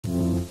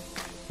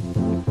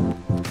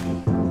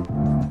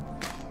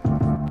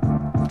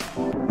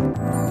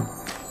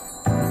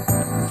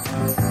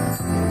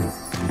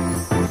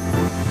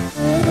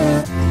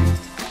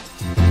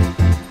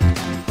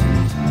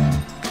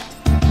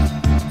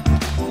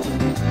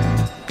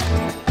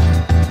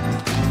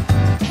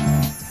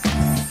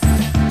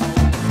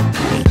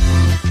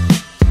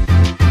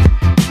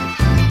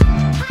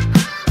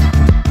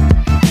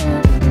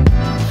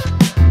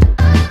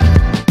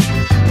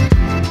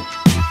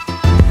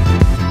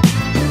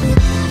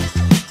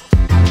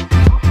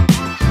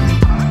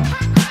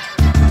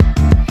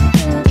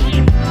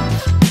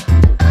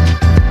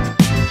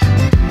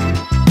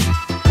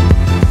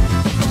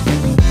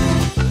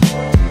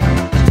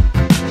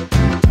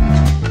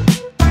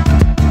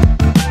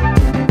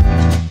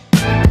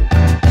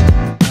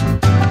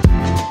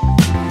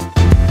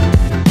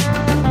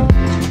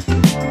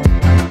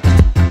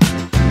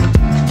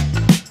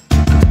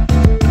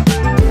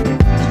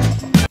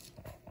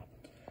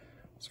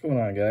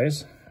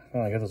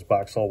I got this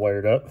box all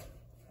wired up.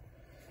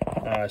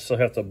 I still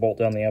have to bolt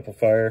down the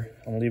amplifier.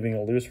 I'm leaving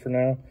it loose for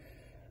now.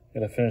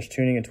 Gotta finish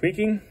tuning and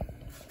tweaking.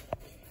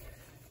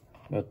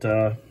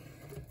 But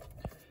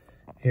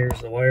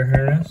here's the wire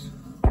harness.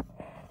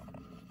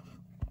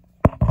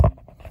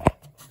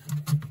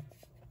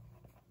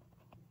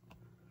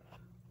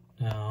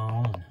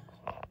 Down.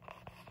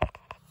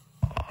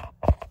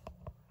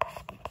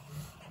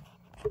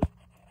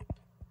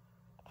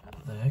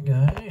 That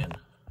guy, and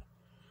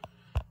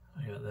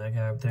I got that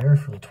guy up there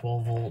for the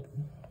 12 volt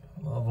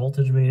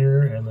voltage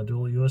meter and the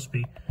dual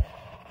USB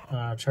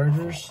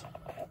chargers.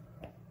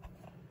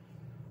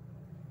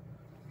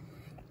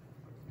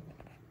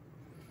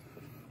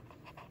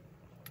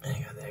 And I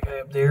got that guy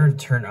up there to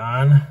turn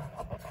on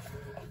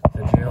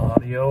the JL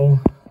Audio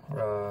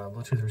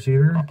Bluetooth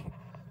receiver.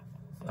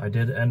 I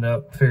did end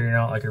up figuring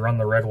out I could run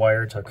the red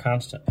wire to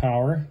constant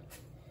power.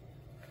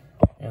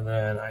 And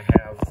then I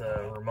have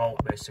the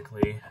remote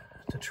basically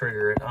to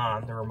trigger it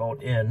on, the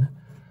remote in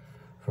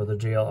for the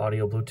JL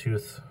Audio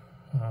Bluetooth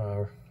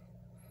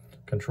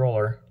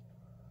controller.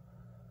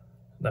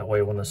 That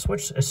way when the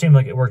switch, it seemed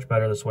like it worked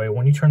better this way.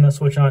 When you turn that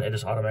switch on, it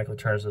just automatically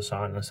turns this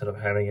on instead of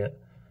having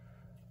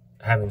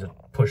to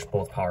push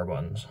both power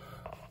buttons.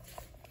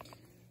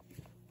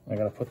 I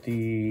gotta put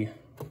the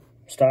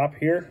stop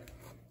here.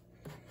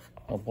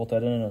 I'll bolt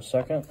that in a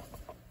second.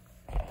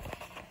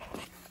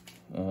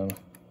 The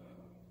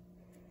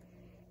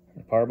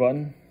power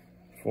button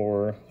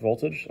for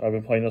voltage. I've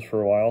been playing this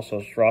for a while, so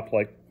it's dropped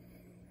like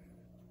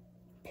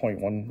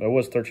 0.1. It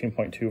was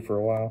 13.2 for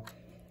a while.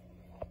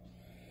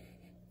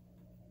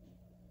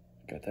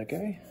 Got that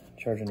guy.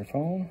 Charging your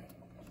phone.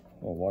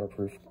 A little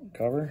waterproof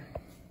cover.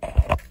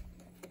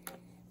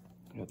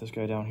 Got this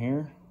guy down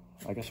here.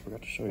 I guess I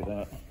forgot to show you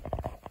that.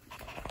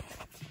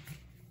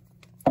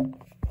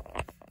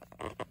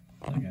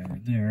 That guy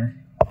right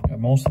there. Got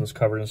most of this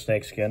covered in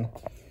snakeskin.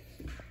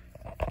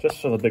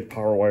 Just for the big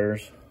power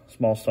wires.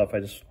 Small stuff,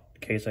 in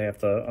case I have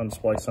to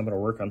unsplice something or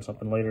work on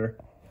something later.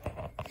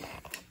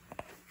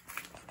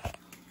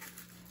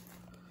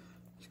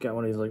 It's got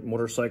one of these like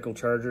motorcycle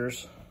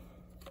chargers.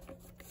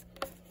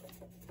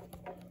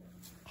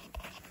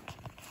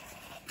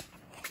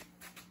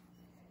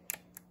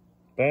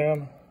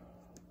 Bam,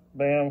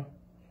 bam,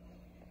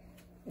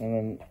 and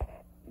then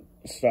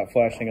stop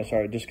flashing. I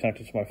started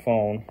disconnected to my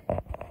phone.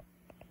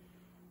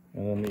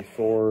 And then the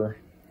 4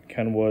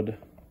 Kenwood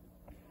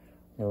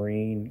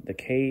Marine, the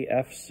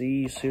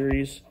KFC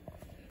series.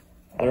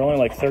 They're only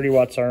like 30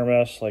 watts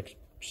RMS, like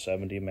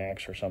 70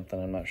 max or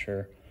something, I'm not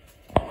sure.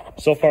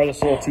 So far,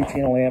 this little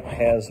TTN lamp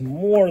has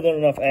more than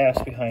enough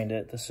ass behind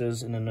it. This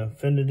is an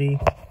Infinity.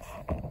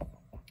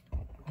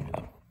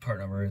 Part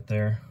number right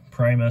there.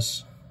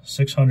 Primus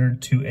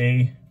 600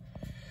 2A,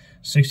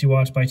 60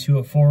 watts by 2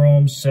 at 4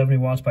 ohms, 70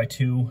 watts by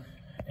 2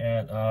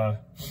 at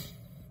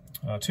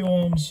 2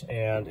 ohms,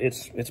 and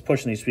it's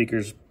pushing these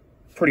speakers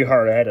pretty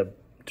hard. I had to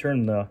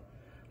turn the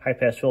high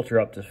pass filter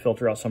up to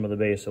filter out some of the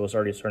bass. It was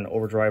already starting to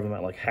overdrive them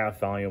at like half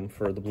volume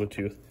for the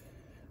Bluetooth,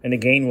 and the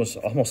gain was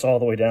almost all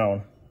the way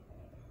down.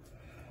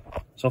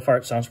 So far,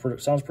 it sounds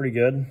pretty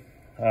good.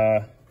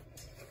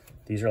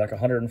 These are like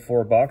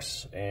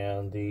 $104,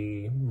 and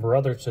the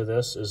brother to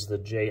this is the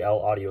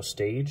JL Audio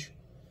Stage,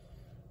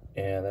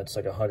 and that's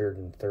like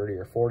 $130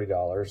 or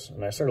 $40.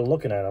 And I started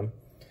looking at them.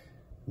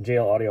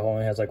 JL Audio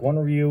only has like one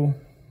review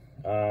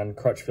on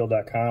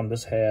crutchfield.com.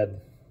 This had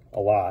a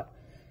lot,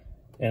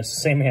 and it's the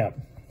same amp.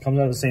 Comes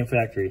out of the same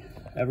factory.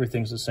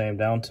 Everything's the same,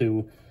 down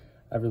to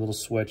every little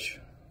switch.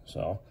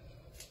 So,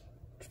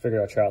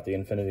 figured I'd try out the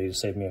Infinity to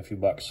save me a few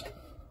bucks.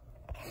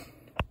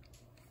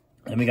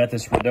 And we got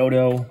this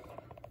Redodo.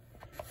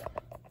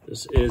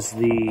 This is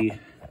the,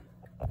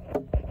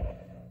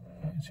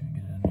 let's see if we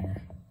get it in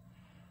here,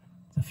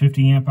 the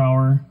 50 amp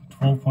hour,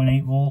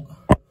 12.8 volt.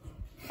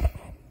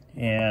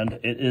 And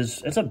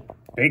it's a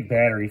big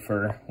battery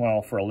for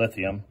a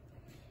lithium,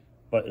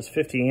 but it's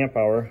 50 amp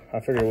hour.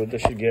 I figured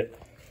this should get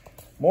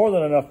more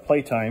than enough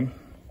playtime.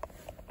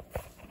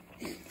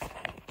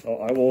 So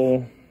I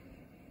will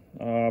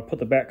put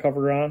the back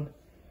cover on,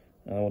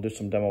 and we'll do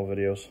some demo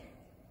videos.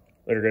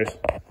 Later, guys.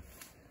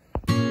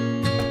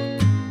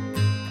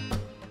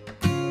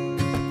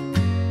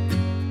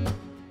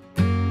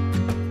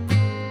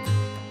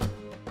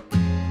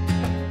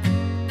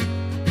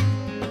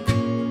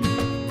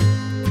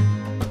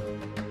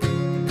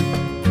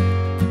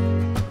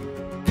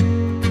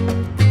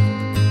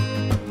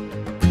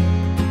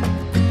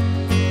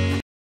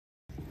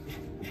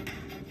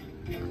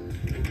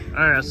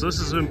 Alright, so this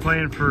has been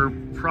playing for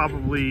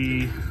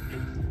probably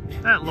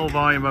at low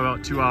volume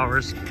about 2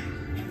 hours.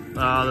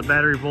 The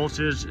battery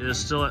voltage is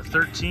still at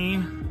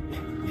 13.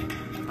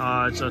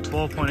 It's a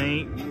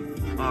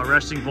 12.8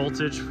 resting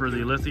voltage for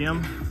the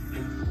lithium.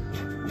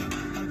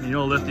 You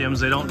know, lithiums,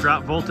 they don't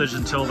drop voltage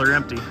until they're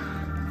empty.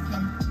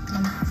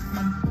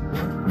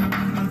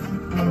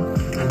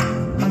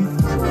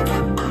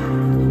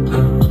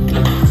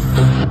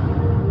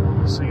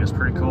 This thing is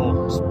pretty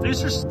cool.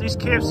 These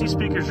KFC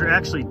speakers are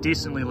actually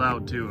decently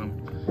loud too.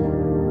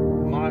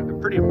 I'm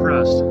pretty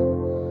impressed.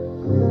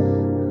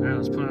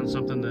 let's put on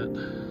something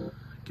that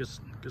gets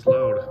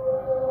loud.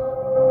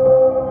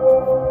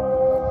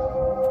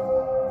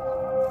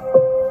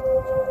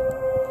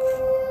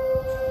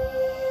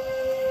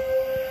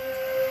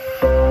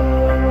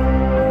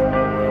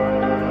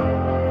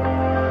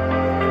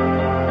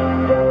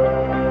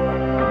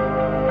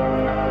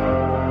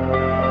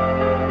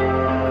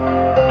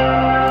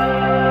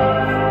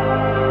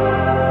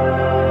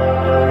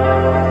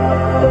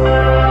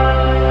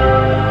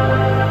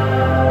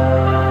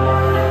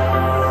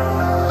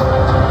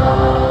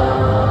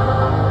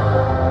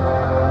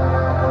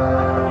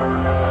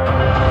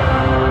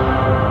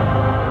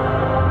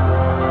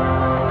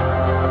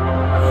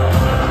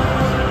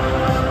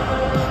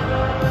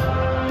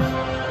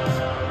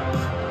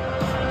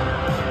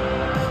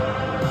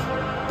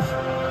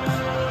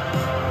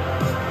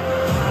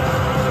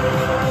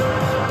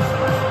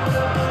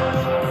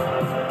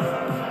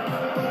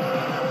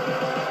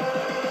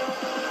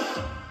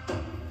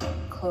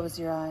 Close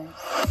your eyes.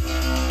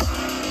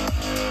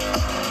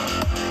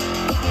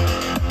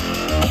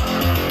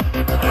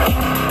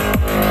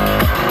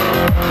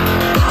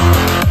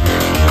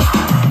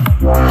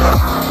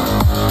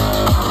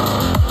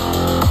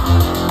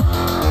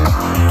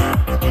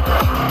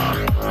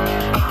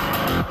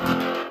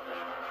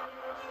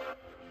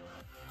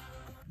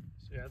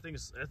 So yeah,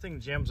 that thing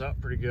jams out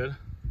pretty good.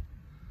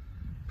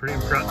 Pretty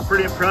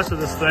impressed with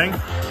this thing.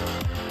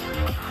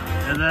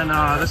 And then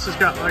this has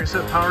got, like I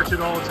said, power to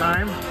it all the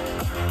time.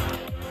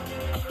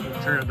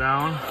 Turn it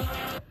down,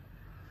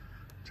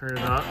 turn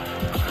it up,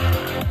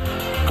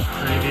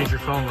 and you gauge your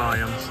phone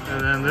volumes.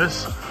 And then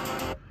this,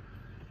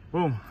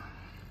 boom,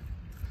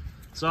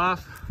 it's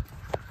off.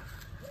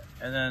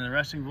 And then the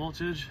resting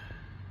voltage,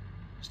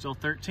 still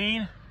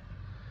 13.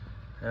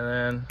 And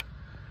then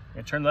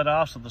you turn that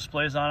off so the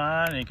display's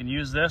on, and you can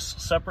use this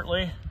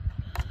separately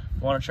if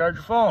you want to charge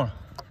your phone.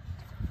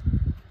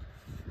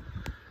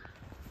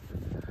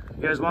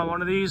 You guys want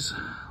one of these?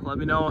 Let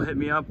me know, hit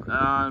me up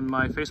on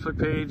my Facebook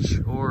page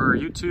or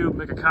YouTube,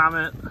 make a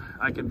comment.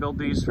 I can build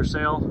these for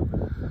sale.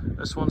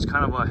 This one's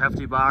kind of a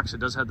hefty box. It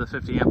does have the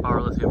 50 amp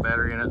hour lithium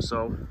battery in it,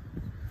 so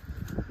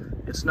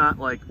it's not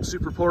like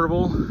super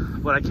portable,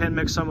 but I can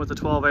mix some with the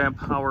 12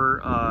 amp hour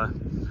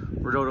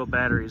Redodo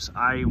batteries.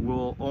 I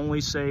will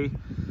only say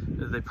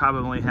that they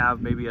probably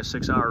have maybe a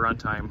 6 hour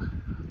runtime.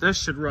 This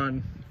should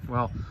run,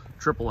 well,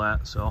 triple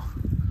that, so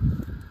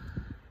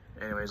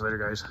anyways, later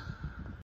guys.